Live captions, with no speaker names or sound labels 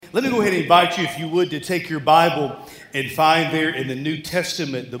let me go ahead and invite you, if you would, to take your Bible and find there in the New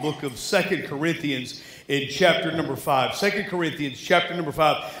Testament, the book of 2 Corinthians in chapter number 5. 2 Corinthians chapter number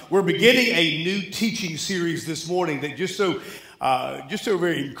 5. We're beginning a new teaching series this morning that just so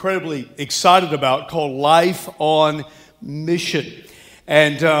very incredibly excited about, called Life on Mission.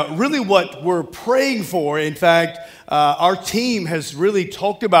 And really what we're praying for, in fact, our team has really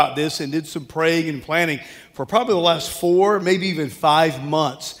talked about this and did some praying and planning for probably the last 4, maybe even 5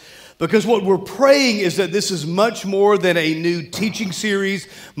 months. Because what we're praying is that this is much more than a new teaching series,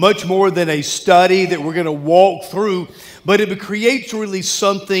 much more than a study that we're going to walk through, but it creates really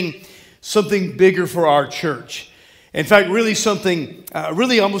something bigger for our church. In fact, really something,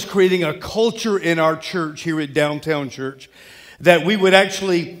 really almost creating a culture in our church here at Downtown Church, that we would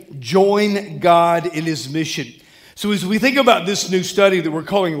actually join God in His mission. So as we think about this new study that we're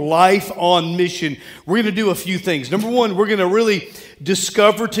calling Life on Mission, we're going to do a few things. Number one, we're going to really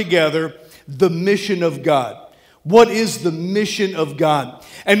discover together the mission of God. What is the mission of God?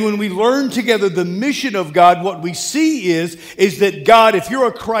 And when we learn together the mission of God, what we see is that God, if you're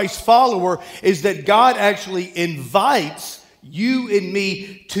a Christ follower, is that God actually invites you and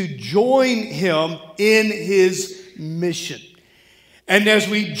me to join Him in His mission. And as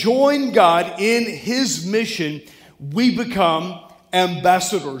we join God in His mission, we become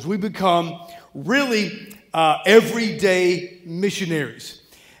ambassadors. We become really everyday missionaries.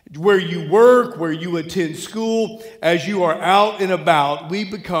 Where you work, where you attend school, as you are out and about, we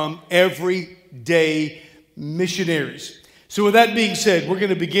become everyday missionaries. So with that being said, we're going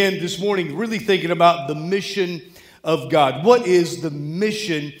to begin this morning really thinking about the mission of God. What is the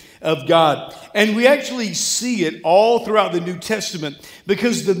mission of God? And we actually see it all throughout the New Testament,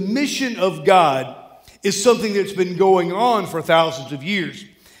 because the mission of God is something that's been going on for thousands of years.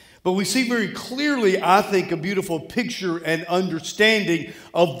 But we see very clearly, I think, a beautiful picture and understanding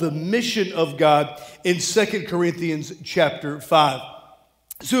of the mission of God in 2 Corinthians chapter 5.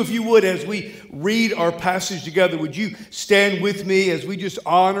 So if you would, as we read our passage together, would you stand with me as we just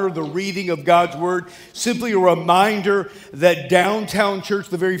honor the reading of God's Word? Simply a reminder that Downtown Church,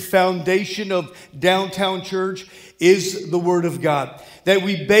 the very foundation of Downtown Church, is the Word of God. That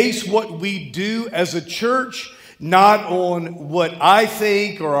we base what we do as a church not on what I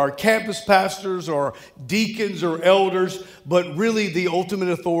think or our campus pastors or deacons or elders, but really the ultimate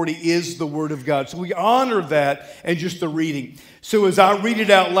authority is the Word of God. So we honor that and just the reading. So as I read it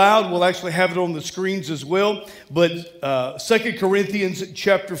out loud, we'll actually have it on the screens as well. But 2 Corinthians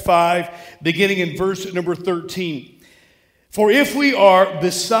chapter 5, beginning in verse number 13. For if we are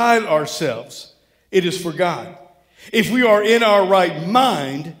beside ourselves, it is for God. If we are in our right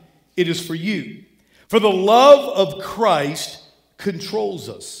mind, it is for you. For the love of Christ controls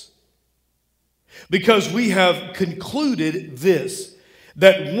us, because we have concluded this,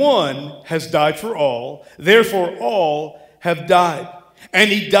 that one has died for all, therefore all have died. And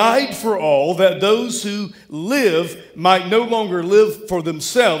He died for all, that those who live might no longer live for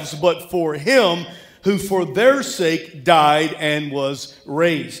themselves, but for Him who for their sake died and was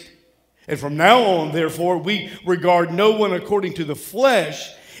raised. And from now on, therefore, we regard no one according to the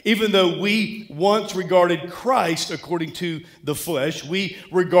flesh. Even though we once regarded Christ according to the flesh, we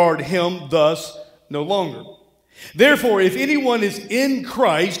regard Him thus no longer. Therefore, if anyone is in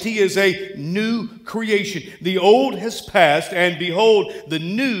Christ, he is a new creation. The old has passed, and behold, the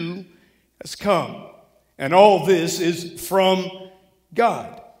new has come. And all this is from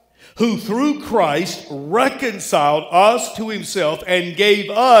God, who through Christ reconciled us to Himself and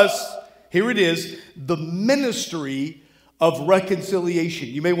gave us, here it is, the ministry of reconciliation.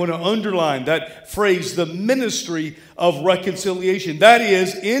 You may want to underline that phrase, the ministry of reconciliation. That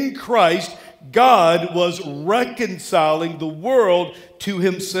is, in Christ, God was reconciling the world to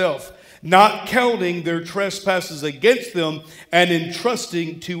Himself, not counting their trespasses against them, and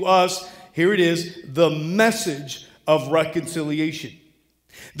entrusting to us, here it is, the message of reconciliation.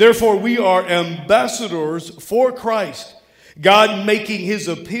 Therefore, we are ambassadors for Christ, God making His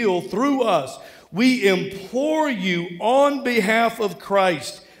appeal through us. We implore you on behalf of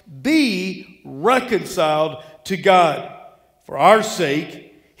Christ, be reconciled to God. For our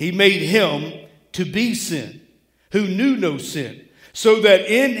sake, He made Him to be sin, who knew no sin, so that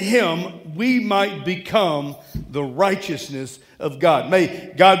in Him we might become the righteousness of God.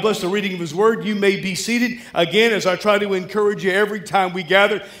 May God bless the reading of His Word. You may be seated. Again, as I try to encourage you every time we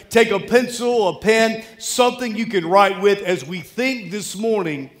gather, take a pencil, a pen, something you can write with as we think this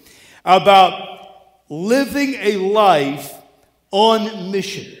morning about living a life on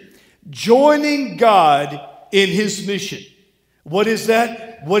mission, joining God in His mission. What is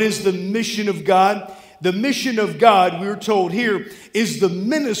that? What is the mission of God? the mission of God, we're told here, is the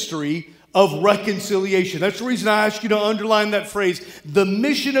ministry of reconciliation. That's the reason I ask you to underline that phrase. The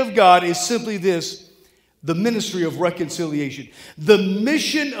mission of God is simply this: the ministry of reconciliation. The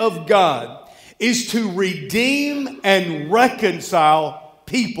mission of God is to redeem and reconcile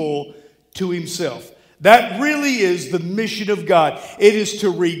people to himself. That really is the mission of God. It is to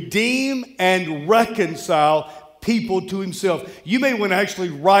redeem and reconcile people to himself. You may want to actually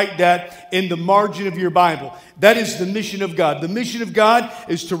write that in the margin of your Bible. That is the mission of God. The mission of God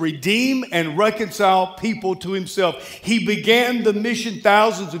is to redeem and reconcile people to himself. He began the mission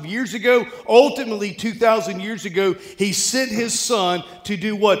thousands of years ago. Ultimately, 2,000 years ago, he sent his son to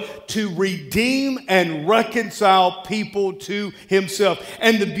do what? To redeem and reconcile people to himself.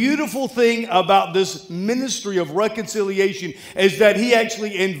 And the beautiful thing about this ministry of reconciliation is that he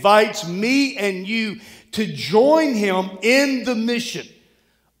actually invites me and you to join him in the mission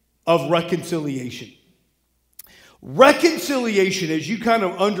of reconciliation. Reconciliation, as you kind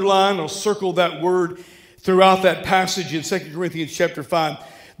of underline or circle that word throughout that passage in 2 Corinthians chapter 5,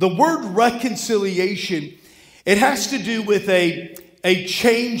 the word reconciliation, it has to do with a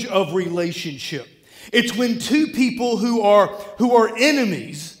change of relationship. It's when two people who are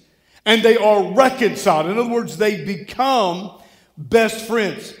enemies and they are reconciled. In other words, they become best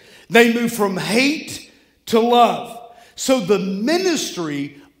friends. They move from hate to love. So the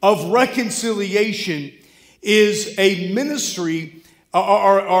ministry of reconciliation is a ministry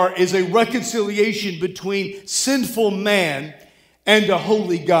or is a reconciliation between sinful man and a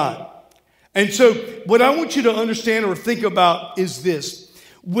holy God. And so what I want you to understand or think about is this: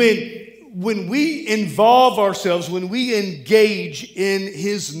 when we involve ourselves, when we engage in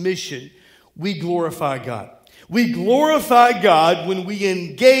his mission, we glorify God. We glorify God when we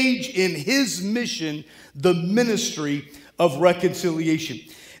engage in his mission, the ministry of reconciliation.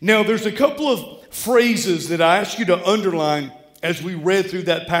 Now, there's a couple of phrases that I ask you to underline as we read through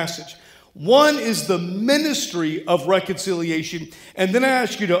that passage. One is the ministry of reconciliation, and then I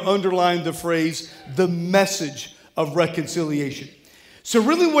ask you to underline the phrase, the message of reconciliation. So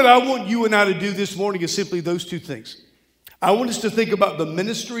really what I want you and I to do this morning is simply those two things. I want us to think about the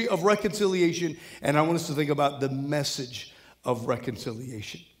ministry of reconciliation, and I want us to think about the message of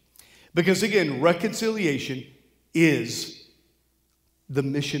reconciliation. Because again, reconciliation is the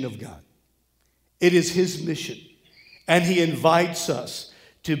mission of God. It is his mission. And he invites us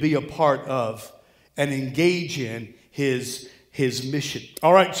to be a part of and engage in his mission.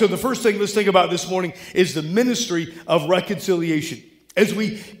 All right, so the first thing let's think about this morning is the ministry of reconciliation. As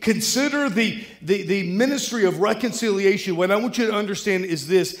we consider the ministry of reconciliation, what I want you to understand is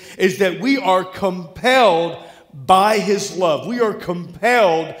this, is that we are compelled by his love. We are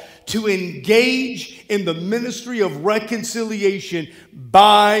compelled to engage in the ministry of reconciliation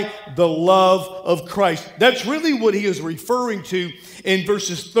by the love of Christ. That's really what he is referring to in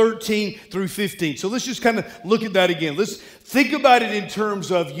verses 13 through 15. So let's just kind of look at that again. Let's think about it in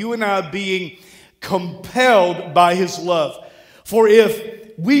terms of you and I being compelled by his love. For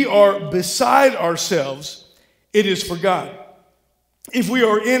if we are beside ourselves, it is for God. If we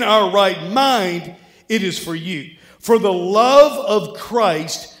are in our right mind, it is for you. For the love of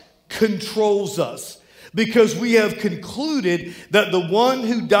Christ controls us, because we have concluded that the one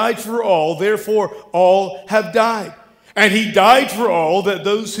who died for all, therefore all have died. And he died for all, that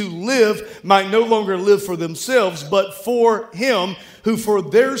those who live might no longer live for themselves, but for him who for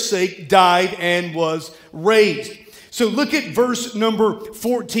their sake died and was raised. So look at verse number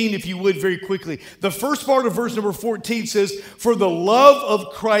 14, if you would, very quickly. The first part of verse number 14 says, for the love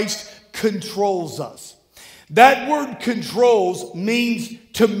of Christ controls us. That word controls means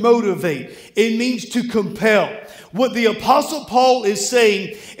to motivate. It means to compel. What the Apostle Paul is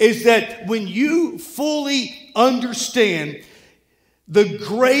saying is that when you fully understand the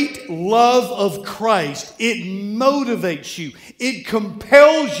great love of Christ, it motivates you. It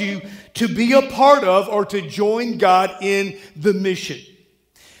compels you to be a part of or to join God in the mission.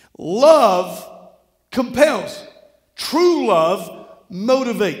 Love compels. True love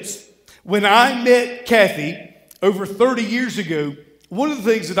motivates. When I met Kathy over 30 years ago, one of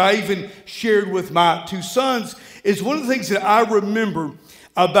the things that I even shared with my two sons is one of the things that I remember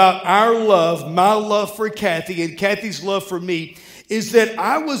about our love, my love for Kathy and Kathy's love for me, is that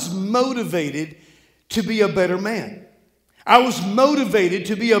I was motivated to be a better man. I was motivated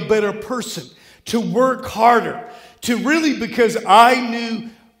to be a better person, to work harder, to really, because I knew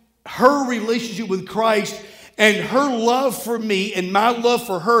her relationship with Christ and her love for me and my love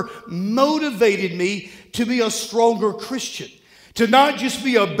for her motivated me to be a stronger Christian, to not just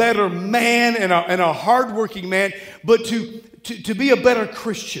be a better man and a hardworking man, but to be a better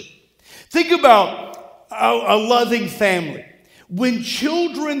Christian. Think about a loving family. When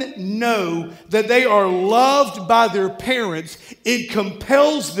children know that they are loved by their parents, it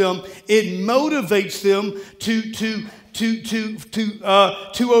compels them, it motivates them to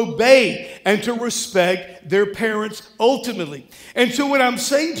obey and to respect their parents ultimately. And so what I'm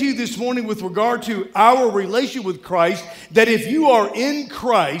saying to you this morning with regard to our relationship with Christ, that if you are in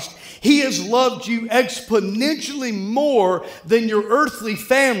Christ, He has loved you exponentially more than your earthly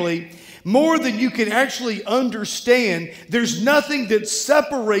family, more than you can actually understand. There's nothing that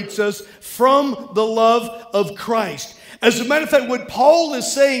separates us from the love of Christ. As a matter of fact, what Paul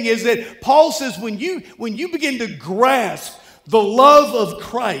is saying is that Paul says when you begin to grasp the love of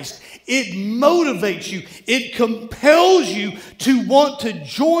Christ, it motivates you, it compels you to want to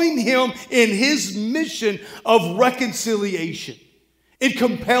join Him in His mission of reconciliation. It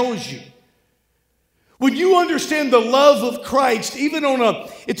compels you. When you understand the love of Christ, even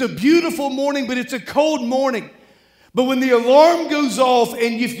it's a beautiful morning, but it's a cold morning. But when the alarm goes off,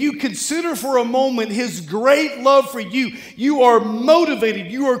 and if you consider for a moment His great love for you, you are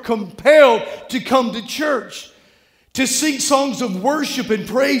motivated, you are compelled to come to church, to sing songs of worship and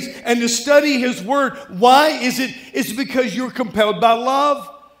praise, and to study His Word. Why is it? It's because you're compelled by love.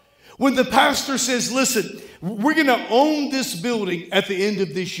 When the pastor says, listen, we're going to own this building at the end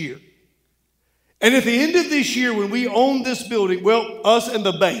of this year. And at the end of this year, when we own this building, well, us and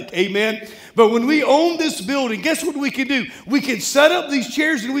the bank, amen? But when we own this building, guess what we can do? We can set up these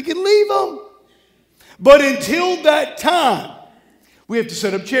chairs and we can leave them. But until that time, we have to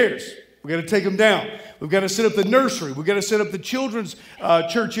set up chairs. We've got to take them down. We've got to set up the nursery. We've got to set up the children's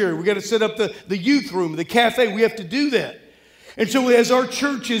church area. We've got to set up the youth room, the cafe. We have to do that. And so as our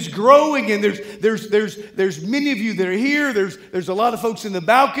church is growing, and there's many of you that are here, there's a lot of folks in the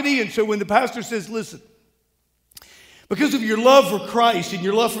balcony. And so when the pastor says, listen, because of your love for Christ and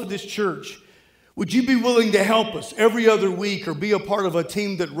your love for this church, would you be willing to help us every other week or be a part of a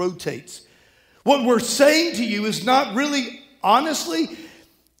team that rotates? What we're saying to you is not really, honestly,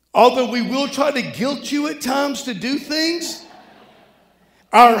 although we will try to guilt you at times to do things,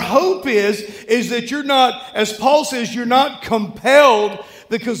 our hope is that you're not, as Paul says, you're not compelled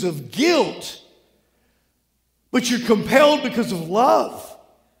because of guilt, but you're compelled because of love.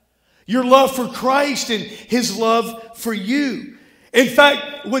 Your love for Christ and His love for you. In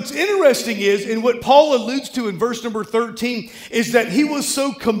fact, what's interesting is, and what Paul alludes to in verse number 13, is that he was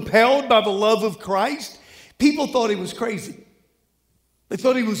so compelled by the love of Christ, people thought he was crazy. They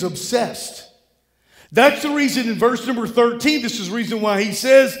thought he was obsessed. That's the reason in verse number 13, this is the reason why he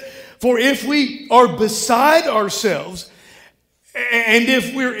says, for if we are beside ourselves, and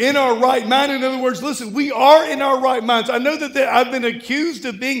if we're in our right mind, in other words, listen, we are in our right minds. I know that I've been accused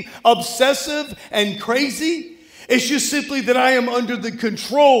of being obsessive and crazy. It's just simply that I am under the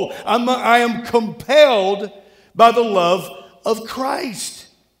control. I am compelled by the love of Christ.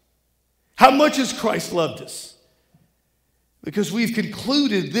 How much has Christ loved us? Because we've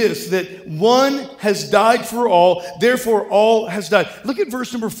concluded this, that one has died for all, therefore all has died. Look at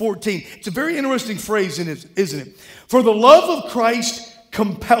verse number 14. It's a very interesting phrase, isn't it? For the love of Christ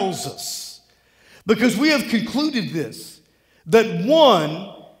compels us. Because we have concluded this, that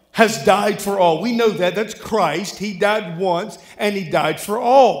one has died for all. We know that. That's Christ. He died once, and He died for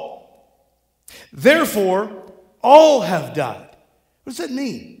all. Therefore, all have died. What does that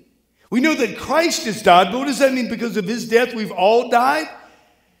mean? We know that Christ has died, but what does that mean? Because of His death, we've all died?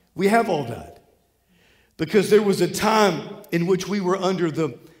 We have all died. Because there was a time in which we were under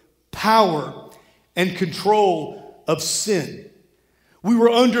the power and control of sin. We were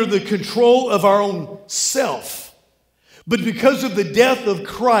under the control of our own self. But because of the death of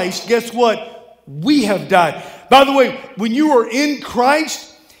Christ, guess what? We have died. By the way, when you are in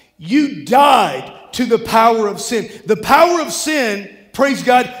Christ, you died to the power of sin. The power of sin, praise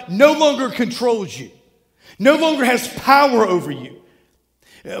God, no longer controls you. No longer has power over you.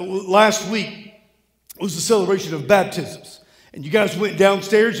 Last week was the celebration of baptisms. And you guys went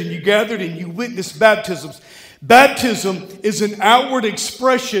downstairs and you gathered and you witnessed baptisms. Baptism is an outward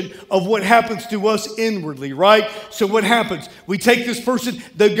expression of what happens to us inwardly, right? So what happens? We take this person,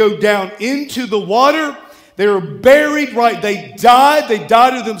 they go down into the water. They are buried, right? They died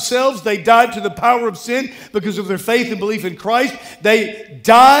to themselves. They died to the power of sin because of their faith and belief in Christ. They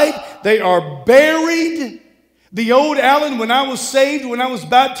died. They are buried. The old Alan, when I was saved, when I was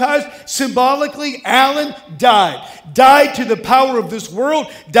baptized, symbolically, Alan died. Died to the power of this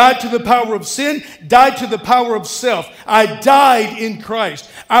world, died to the power of sin, died to the power of self. I died in Christ.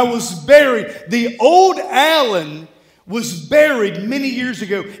 I was buried. The old Alan was buried many years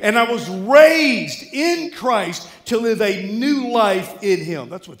ago, and I was raised in Christ to live a new life in Him.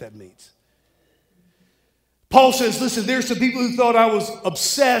 That's what that means. Paul says, listen, there's some people who thought I was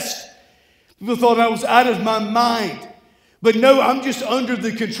obsessed. People thought I was out of my mind. But no, I'm just under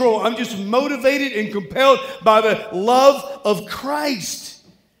the control. I'm just motivated and compelled by the love of Christ.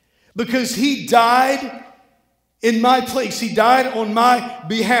 Because he died in my place. He died on my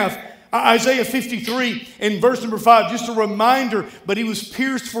behalf. Isaiah 53 in verse number 5, just a reminder, but he was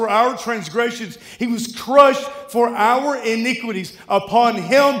pierced for our transgressions. He was crushed for our iniquities. Upon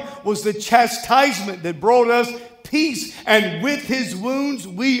him was the chastisement that brought us peace. And with his wounds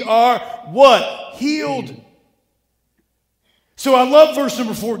we are what? Healed. So I love verse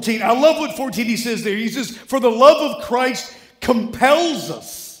number 14. I love what 14 he says there. He says, for the love of Christ compels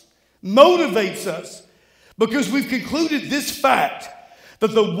us, motivates us, because we've concluded this fact,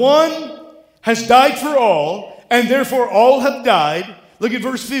 that the one has died for all, and therefore all have died. Look at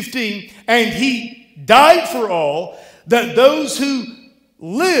verse 15. And he died for all, that those who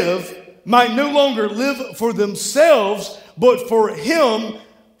live might no longer live for themselves, but for him,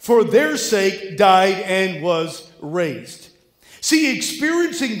 for their sake, died and was raised. See,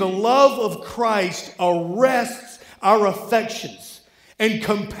 experiencing the love of Christ arrests our affections and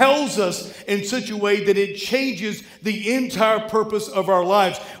compels us in such a way that it changes the entire purpose of our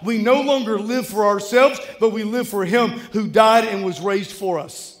lives. We no longer live for ourselves, but we live for him who died and was raised for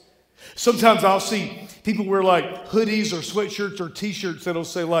us. Sometimes I'll see people wear like hoodies or sweatshirts or t-shirts that'll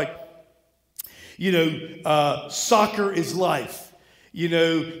say like, soccer is life.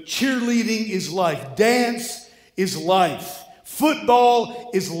 Cheerleading is life. Dance is life. Football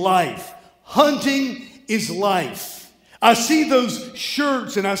is life. Hunting is life. I see those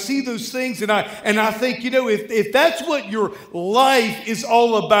shirts and I see those things and I think, if that's what your life is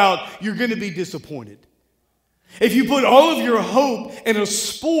all about, you're going to be disappointed. If you put all of your hope in a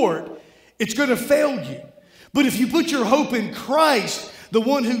sport, it's going to fail you. But if you put your hope in Christ, the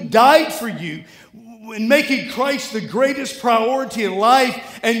one who died for you, and making Christ the greatest priority in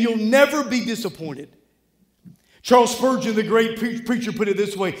life, and you'll never be disappointed. Charles Spurgeon, the great preacher, put it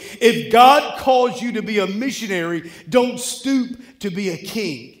this way: if God calls you to be a missionary, don't stoop to be a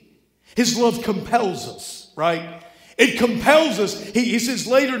king. His love compels us, right? It compels us. He says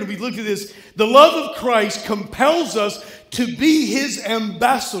later, and we looked at this, the love of Christ compels us to be his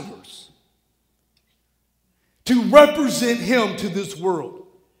ambassadors, to represent him to this world,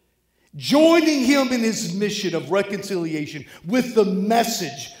 joining him in his mission of reconciliation with the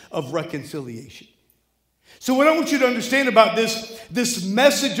message of reconciliation. So what I want you to understand about this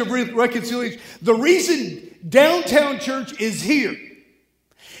message of reconciliation, the reason Downtown Church is here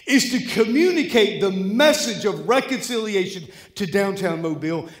is to communicate the message of reconciliation to downtown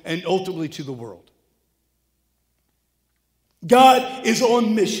Mobile and ultimately to the world. God is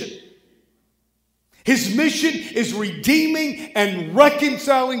on mission. His mission is redeeming and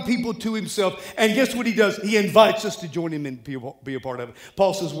reconciling people to himself. And guess what he does? He invites us to join him and be a part of it.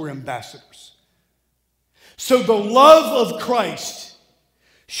 Paul says we're ambassadors. So the love of Christ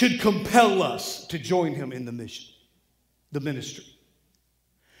should compel us to join him in the mission, the ministry.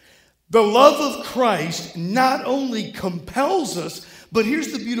 The love of Christ not only compels us, but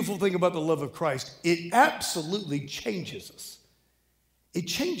here's the beautiful thing about the love of Christ. It absolutely changes us. It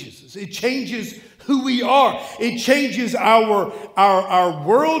changes us. It changes who we are. It changes our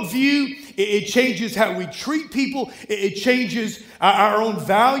worldview. It changes how we treat people. It changes our own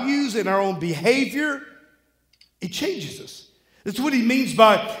values and our own behavior. It changes us. That's what he means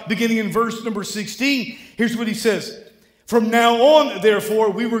by beginning in verse number 16. Here's what he says. From now on,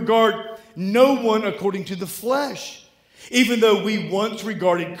 therefore, we regard no one according to the flesh. Even though we once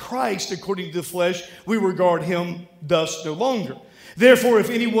regarded Christ according to the flesh, we regard him thus no longer. Therefore,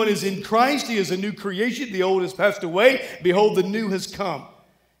 if anyone is in Christ, he is a new creation. The old has passed away. Behold, the new has come.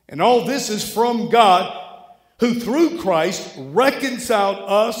 And all this is from God, who through Christ reconciled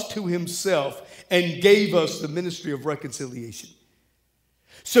us to himself and gave us the ministry of reconciliation.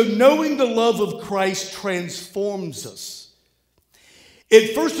 So knowing the love of Christ transforms us.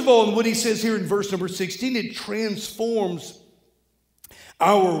 First of all, in what he says here in verse number 16, it transforms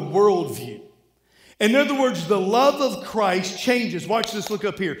our worldview. In other words, the love of Christ changes. Watch this, look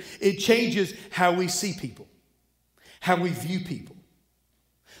up here. It changes how we see people, how we view people.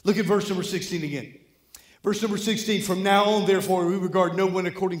 Look at verse number 16 again. Verse number 16, from now on, therefore, we regard no one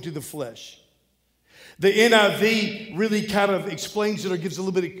according to the flesh. The NIV really kind of explains it or gives a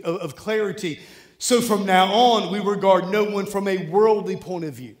little bit of clarity. So from now on, we regard no one from a worldly point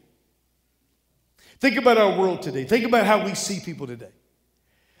of view. Think about our world today. Think about how we see people today.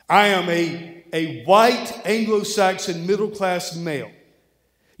 I am a white Anglo-Saxon middle-class male.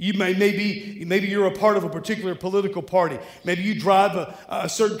 Maybe you're a part of a particular political party. Maybe you drive a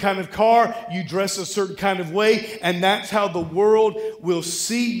certain kind of car, you dress a certain kind of way, and that's how the world will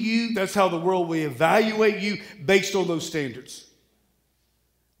see you. That's how the world will evaluate you based on those standards.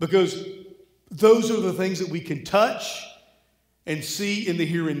 Because those are the things that we can touch and see in the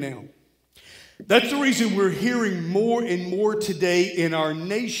here and now. That's the reason we're hearing more and more today in our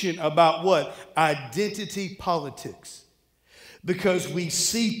nation about what? Identity politics. Because we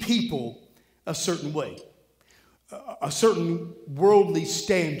see people a certain way, a certain worldly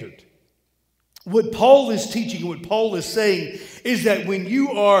standard. What Paul is teaching, what Paul is saying, is that when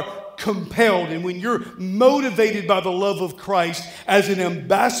you are compelled and when you're motivated by the love of Christ as an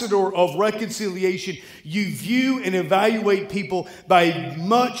ambassador of reconciliation, you view and evaluate people by a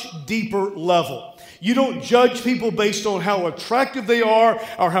much deeper level. You don't judge people based on how attractive they are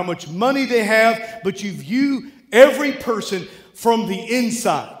or how much money they have, but you view every person from the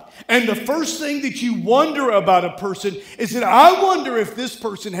inside. And the first thing that you wonder about a person is that I wonder if this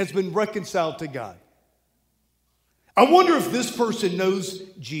person has been reconciled to God. I wonder if this person knows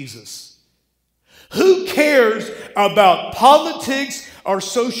Jesus. Who cares about politics or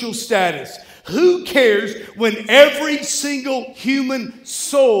social status? Who cares when every single human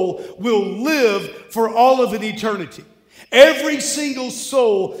soul will live for all of an eternity? Every single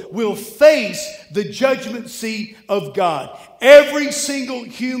soul will face the judgment seat of God. Every single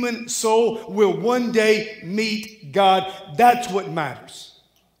human soul will one day meet God. That's what matters.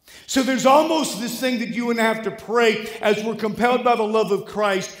 So there's almost this thing that you and I have to pray as we're compelled by the love of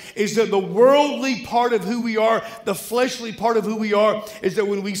Christ, is that the worldly part of who we are, the fleshly part of who we are, is that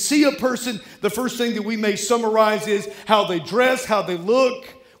when we see a person, the first thing that we may summarize is how they dress, how they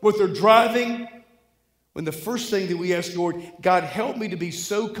look, what they're driving. When the first thing that we ask, Lord, God, help me to be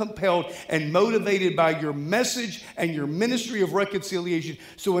so compelled and motivated by your message and your ministry of reconciliation.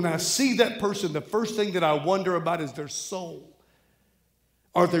 So when I see that person, the first thing that I wonder about is their soul.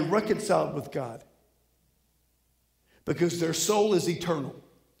 Are they reconciled with God? Because their soul is eternal.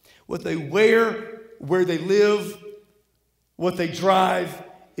 What they wear, where they live, what they drive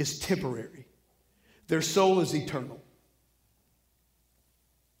is temporary. Their soul is eternal.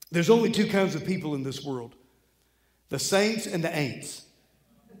 There's only two kinds of people in this world: the saints and the ain'ts,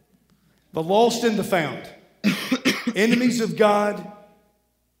 the lost and the found, enemies of God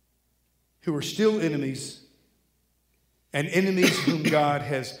who are still enemies, and enemies whom God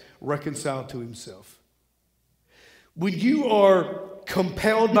has reconciled to himself. When you are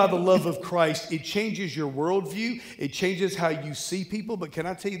compelled by the love of Christ, it changes your worldview. It changes how you see people. But can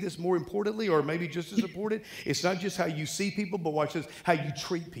I tell you this more importantly, or maybe just as important? It's not just how you see people, but watch this, how you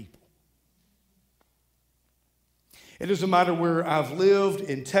treat people. It doesn't matter where I've lived,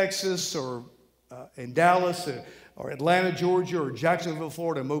 in Texas or in Dallas or Atlanta, Georgia, or Jacksonville,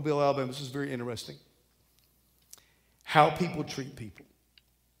 Florida, Mobile, Alabama. This is very interesting. How people treat people.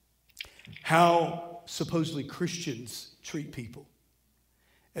 How supposedly Christians treat people.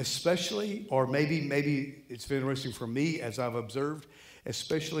 Especially, or maybe it's been interesting for me as I've observed,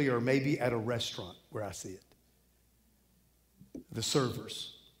 especially or maybe at a restaurant where I see it. The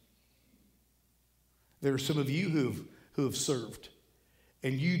servers. There are some of you who have served,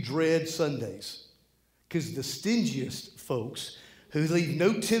 and you dread Sundays because the stingiest folks who leave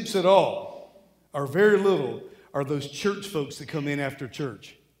no tips at all or very little are those church folks that come in after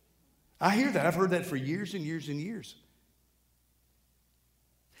church. I hear that. I've heard that for years and years and years.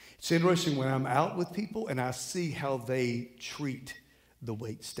 It's interesting when I'm out with people and I see how they treat the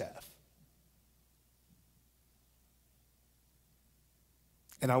wait staff.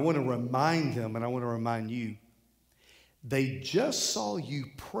 And I want to remind them, and I want to remind you, they just saw you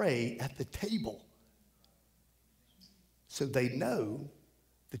pray at the table. So they know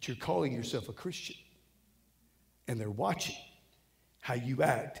that you're calling yourself a Christian. And they're watching how you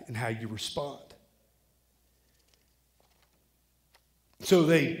act and how you respond. So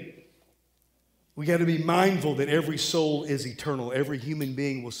we got to be mindful that every soul is eternal. Every human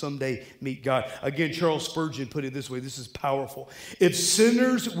being will someday meet God. Again, Charles Spurgeon put it this way. This is powerful. If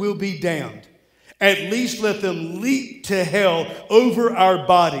sinners will be damned, at least let them leap to hell over our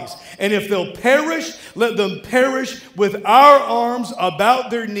bodies. And if they'll perish, let them perish with our arms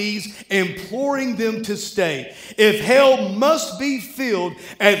about their knees, imploring them to stay. If hell must be filled,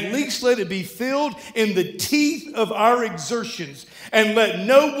 at least let it be filled in the teeth of our exertions. And let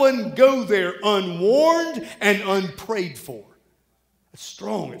no one go there unwarned and unprayed for. It's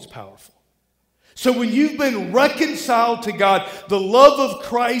strong, it's powerful. So when you've been reconciled to God, the love of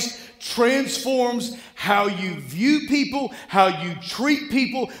Christ transforms how you view people, how you treat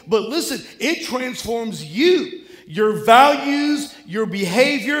people. But listen, it transforms you. your values, your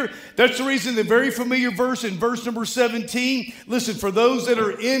behavior. That's the reason the very familiar verse in verse number 17. Listen, for those that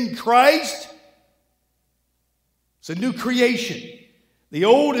are in Christ, it's a new creation. The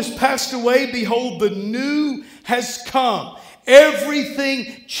old has passed away. Behold, the new has come.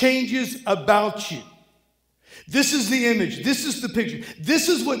 Everything changes about you. This is the image. This is the picture. This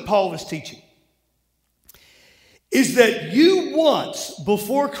is what Paul is teaching. Is that you once,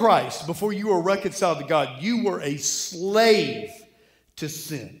 before Christ, before you were reconciled to God, you were a slave to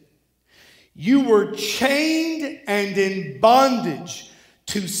sin. You were chained and in bondage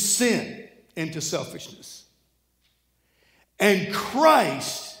to sin and to selfishness. And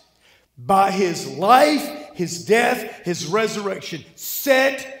Christ, by his life, his death, his resurrection,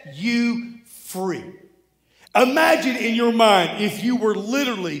 set you free. Imagine in your mind if you were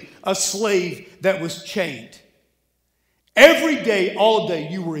literally a slave that was chained. Every day, all day,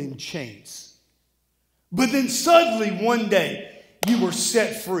 you were in chains. But then suddenly, one day, you were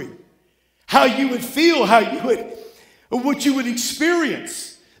set free. How you would feel, what you would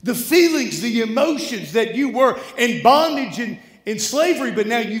experience, the feelings, the emotions that you were in bondage and in slavery, but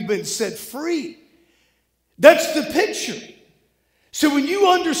now you've been set free. That's the picture. So when you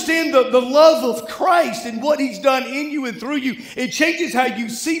understand the love of Christ and what he's done in you and through you, it changes how you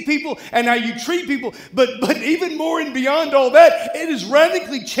see people and how you treat people. But even more and beyond all that, it has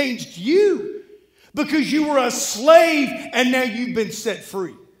radically changed you because you were a slave and now you've been set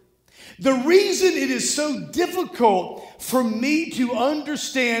free. The reason it is so difficult for me to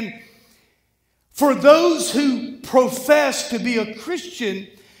understand for those who profess to be a Christian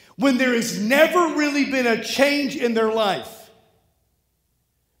when there has never really been a change in their life.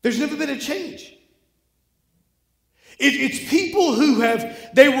 There's never been a change. It's people who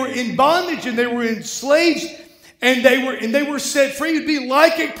they were in bondage and they were enslaved and they were set free. It would be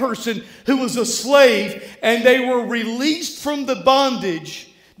like a person who was a slave and they were released from the bondage.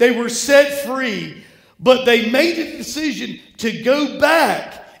 They were set free, but they made a decision to go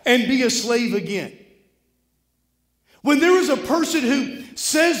back and be a slave again. When there is a person who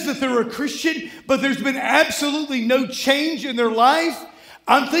says that they're a Christian, but there's been absolutely no change in their life,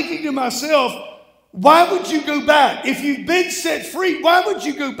 I'm thinking to myself, why would you go back? If you've been set free, why would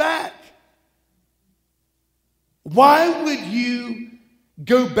you go back? Why would you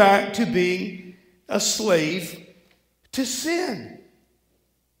go back to being a slave to sin?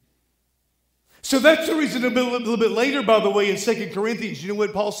 So that's the reason a little bit later, by the way, in 2 Corinthians, you know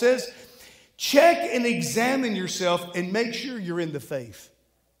what Paul says? Check and examine yourself and make sure you're in the faith.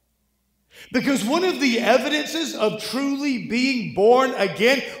 Because one of the evidences of truly being born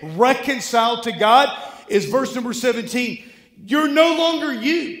again, reconciled to God, is verse number 17. You're no longer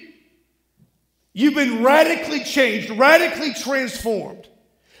you. You've been radically changed, radically transformed.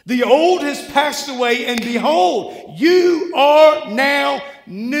 The old has passed away, and behold, you are now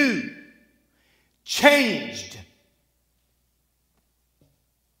new, changed.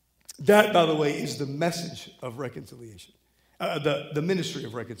 That, by the way, is the message of reconciliation, the ministry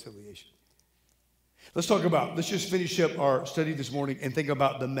of reconciliation. Let's just finish up our study this morning and think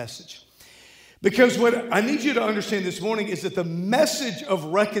about the message. Because what I need you to understand this morning is that the message of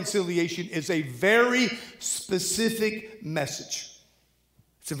reconciliation is a very specific message.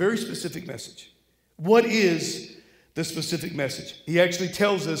 It's a very specific message. What is the specific message? He actually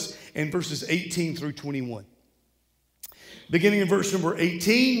tells us in verses 18 through 21. Beginning in verse number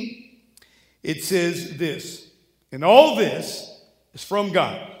 18, it says this, and all this is from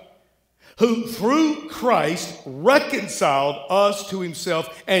God, who through Christ reconciled us to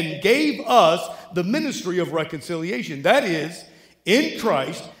himself and gave us the ministry of reconciliation. That is, in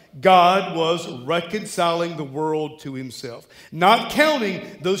Christ, God was reconciling the world to himself, not counting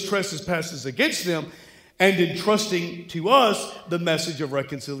those trespasses against them, and entrusting to us the message of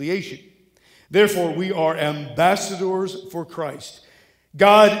reconciliation. Therefore, we are ambassadors for Christ.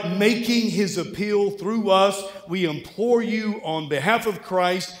 God making his appeal through us, we implore you on behalf of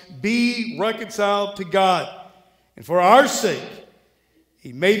Christ, be reconciled to God. And for our sake,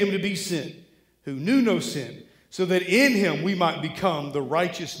 he made him to be sin, who knew no sin, so that in him we might become the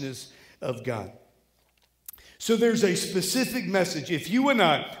righteousness of God. So there's a specific message. If you and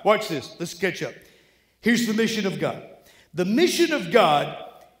I, watch this, let's catch up. Here's the mission of God. The mission of God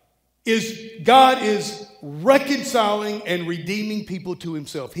is reconciling and redeeming people to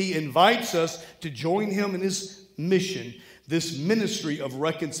himself. He invites us to join him in his mission, this ministry of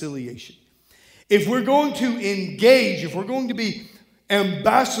reconciliation. If we're going to engage, if we're going to be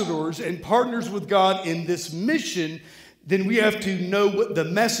ambassadors and partners with God in this mission, then we have to know what the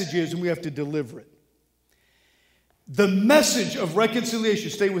message is and we have to deliver it. The message of reconciliation,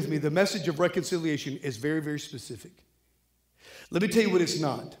 stay with me, the message of reconciliation is very, very specific. Let me tell you what it's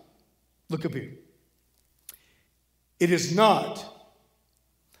not. Look up here. It is not,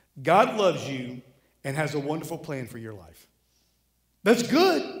 God loves you and has a wonderful plan for your life. That's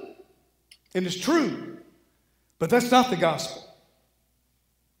good, and it's true, but that's not the gospel.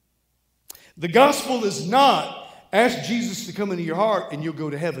 The gospel is not, ask Jesus to come into your heart and you'll go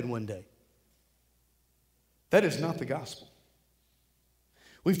to heaven one day. That is not the gospel.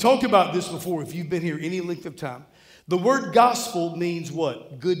 We've talked about this before if you've been here any length of time. The word gospel means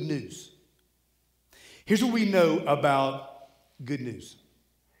what? Good news. Here's what we know about good news.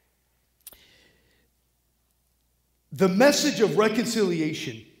 The message of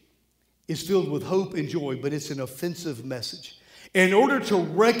reconciliation is filled with hope and joy, but it's an offensive message. In order to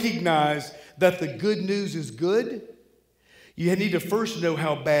recognize that the good news is good, you need to first know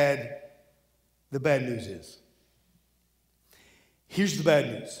how bad the bad news is. Here's the bad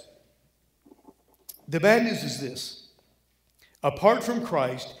news. The bad news is this. Apart from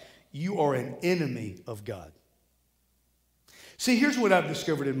Christ, you are an enemy of God. See, here's what I've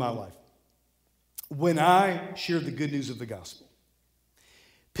discovered in my life. When I share the good news of the gospel,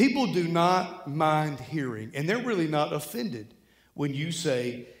 people do not mind hearing, and they're really not offended when you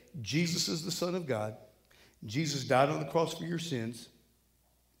say, Jesus is the Son of God, Jesus died on the cross for your sins,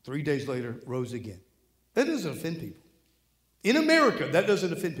 3 days later rose again. That doesn't offend people. In America, that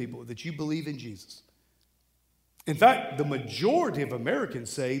doesn't offend people, that you believe in Jesus. In fact, the majority of Americans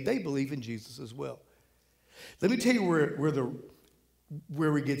say they believe in Jesus as well. Let me tell you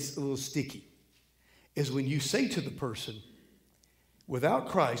where it gets a little sticky, is when you say to the person, without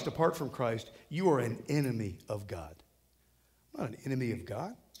Christ, apart from Christ, you are an enemy of God. I'm not an enemy of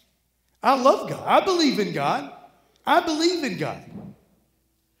God. I love God. I believe in God. I believe in God.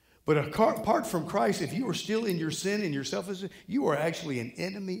 But apart from Christ, if you are still in your sin and your selfishness, you are actually an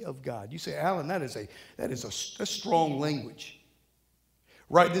enemy of God. You say, Alan, that is a strong language.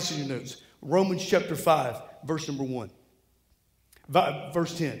 Write this in your notes. Romans chapter 5, verse number 1.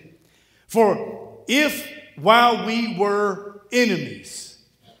 Verse 10. For if while we were enemies,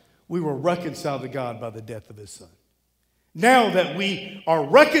 we were reconciled to God by the death of his Son. Now that we are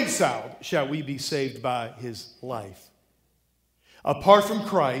reconciled, shall we be saved by his life. Apart from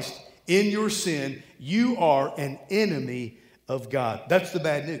Christ, in your sin, you are an enemy of God. That's the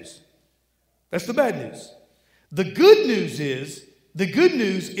bad news. That's the bad news. The good news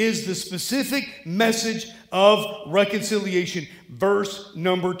is the specific message of reconciliation. Verse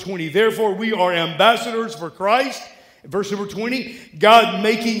number 20. Therefore, we are ambassadors for Christ. Verse number 20. God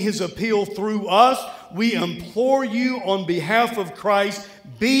making his appeal through us. We implore you on behalf of Christ,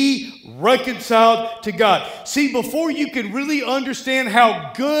 be reconciled to God. See, before you can really understand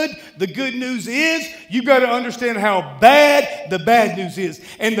how good the good news is, you've got to understand how bad the bad news is.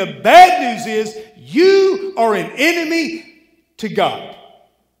 And the bad news is you are an enemy to God.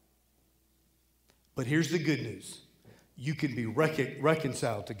 But here's the good news. You can be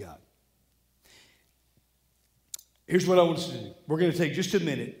reconciled to God. Here's what I want us to do. We're going to take just a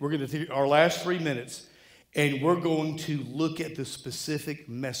minute. We're going to take our last 3 minutes, and we're going to look at the specific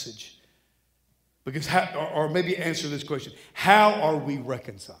message. Because or maybe answer this question. How are we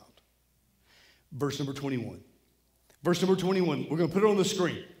reconciled? Verse number 21. Verse number 21. We're going to put it on the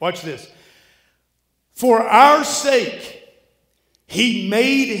screen. Watch this. For our sake, he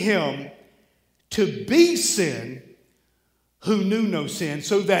made him to be sin who knew no sin,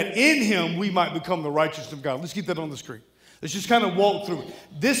 so that in him we might become the righteousness of God. Let's keep that on the screen. Let's just kind of walk through it.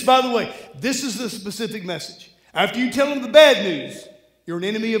 This, by the way, this is the specific message. After you tell them the bad news, you're an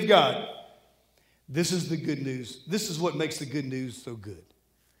enemy of God. This is the good news. This is what makes the good news so good.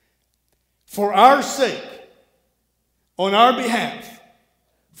 For our sake, on our behalf,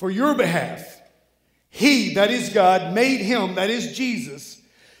 for your behalf, he, that is God, made him, that is Jesus,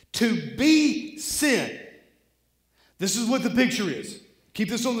 to be sin. This is what the picture is. Keep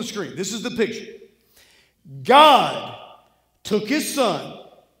this on the screen. This is the picture. God took his Son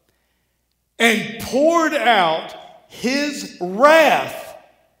and poured out his wrath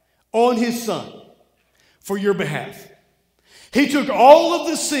on his Son for your behalf. He took all of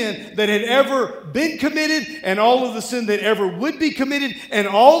the sin that had ever been committed and all of the sin that ever would be committed and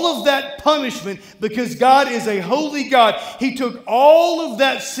all of that punishment, because God is a holy God. He took all of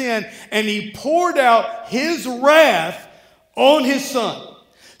that sin and he poured out his wrath on his Son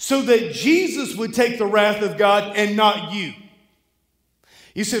so that Jesus would take the wrath of God and not you.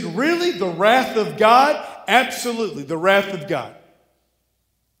 You said, really? The wrath of God? Absolutely, the wrath of God.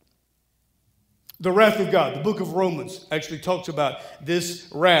 The wrath of God. The book of Romans actually talks about this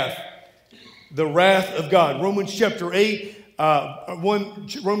wrath. the wrath of God. Romans chapter 1,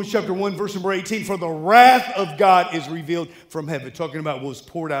 verse number 18, for the wrath of God is revealed from heaven, talking about what was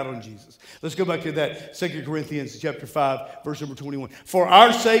poured out on Jesus. Let's go back to that, 2 Corinthians chapter 5, verse number 21. For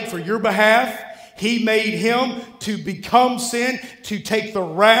our sake, for your behalf, he made him to become sin, to take the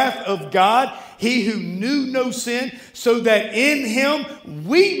wrath of God, he who knew no sin, so that in him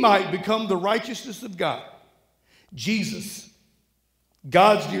we might become the righteousness of God. Jesus,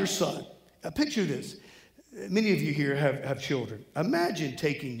 God's dear son. Now picture this. Many of you here have children. Imagine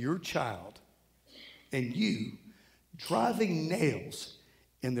taking your child and you driving nails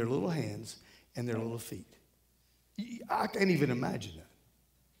in their little hands and their little feet. I can't even imagine that.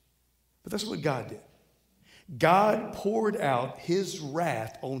 But that's what God did. God poured out his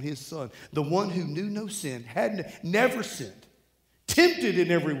wrath on his son, the one who knew no sin, had never sinned, tempted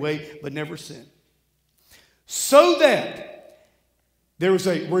in every way, but never sinned. So that there is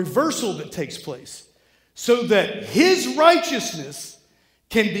a reversal that takes place, so that his righteousness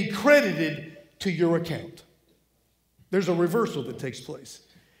can be credited to your account. There's a reversal that takes place.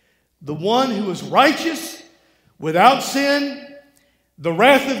 The one who is righteous, without sin, the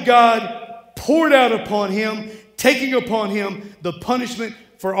wrath of God poured out upon him, taking upon him the punishment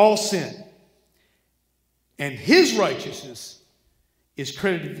for all sin. And his righteousness is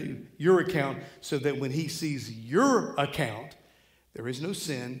credited to your account, so that when he sees your account, there is no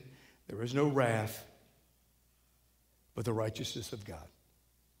sin, there is no wrath, but the righteousness of God.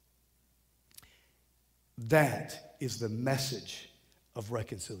 That is the message of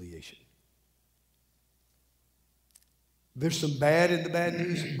reconciliation. There's some bad in the bad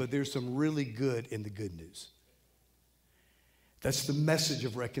news, but there's some really good in the good news. That's the message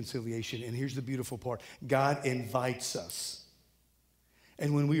of reconciliation. And here's the beautiful part. God invites us.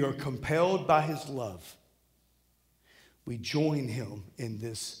 And when we are compelled by his love, we join him in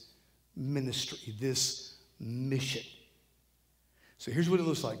this ministry, this mission. So here's what it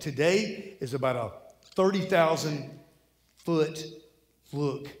looks like. Today is about a 30,000-foot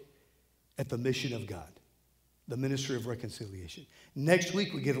look at the mission of God, the ministry of reconciliation. Next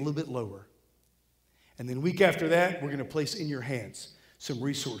week, we get a little bit lower. And then week after that, we're going to place in your hands some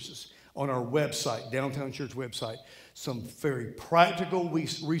resources on our website, Downtown Church website, some very practical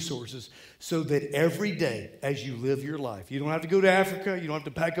resources, so that every day as you live your life, you don't have to go to Africa, you don't have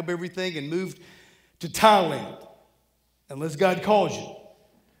to pack up everything and move to Thailand, unless God calls you.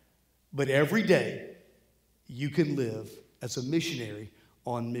 But every day, you can live as a missionary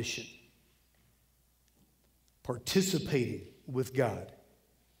on mission, participating with God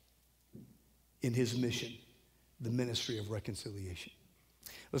in his mission, the ministry of reconciliation.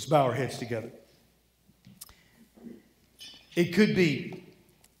 Let's bow our heads together. It could be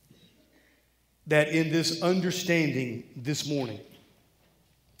that in this understanding this morning,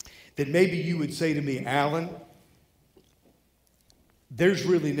 that maybe you would say to me, Alan, there's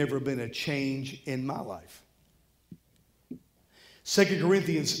really never been a change in my life. 2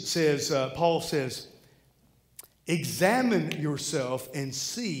 Corinthians says, Paul says, examine yourself and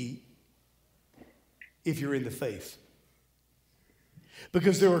see if you're in the faith.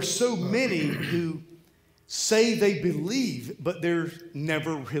 Because there are so many who say they believe, but there's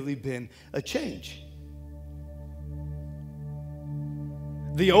never really been a change.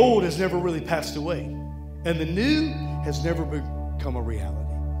 The old has never really passed away, and the new has never become a reality.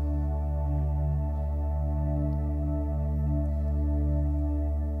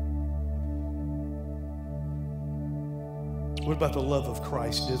 What about the love of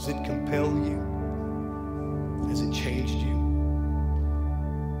Christ? Does it compel you? Has it changed you?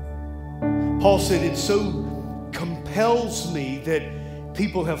 Paul said, it so compels me that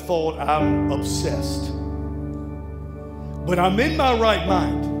people have thought I'm obsessed. But I'm in my right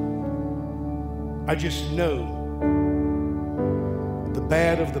mind. I just know the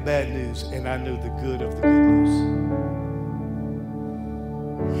bad of the bad news, and I know the good of the good news.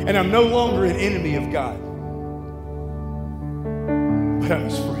 And I'm no longer an enemy of God, but I'm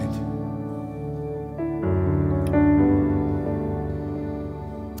his friend.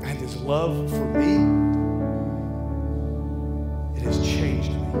 And his love for me, it has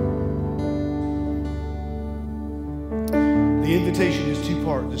changed me. The invitation is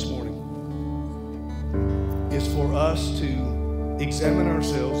two-part this morning. It's for us to examine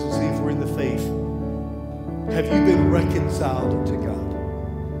ourselves and see if we're in the faith. Have you been reconciled to God?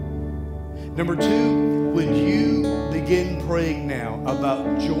 Number two, would you begin praying now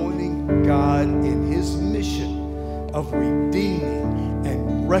about joining God in his mission of redeeming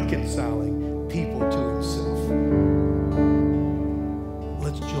and reconciling people to himself?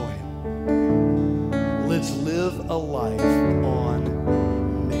 Let's join him. Let's live a life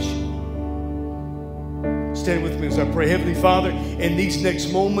on mission. Stand with me as I pray. Heavenly Father, in these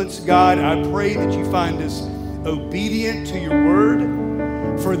next moments, God, I pray that you find us obedient to your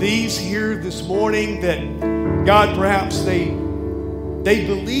word. For these here this morning that, God, perhaps they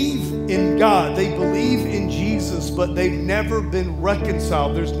believe in God, they believe in Jesus, but they've never been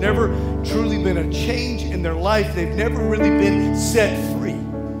reconciled. There's never truly been a change in their life. They've never really been set free.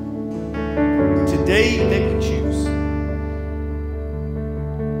 Today, they would choose.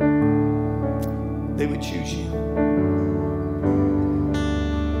 They would choose you.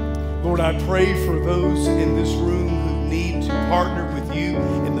 Lord, I pray for those in this room who need to partner with you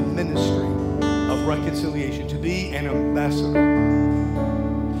in the ministry of reconciliation, to be an ambassador.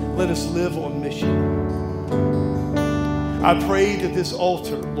 Let us live on mission. I pray that this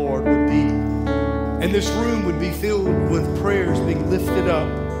altar, Lord, would be, and this room would be filled with prayers being lifted up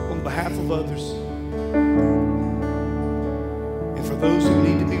on behalf of others. And for those who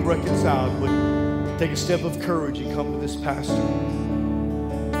need to be reconciled, would take a step of courage and come to this pastor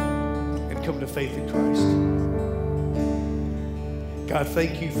and come to faith in Christ. God,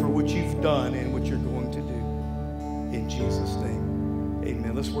 thank you for what you've done and what you're going to do. In Jesus' name,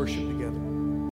 amen. Let's worship.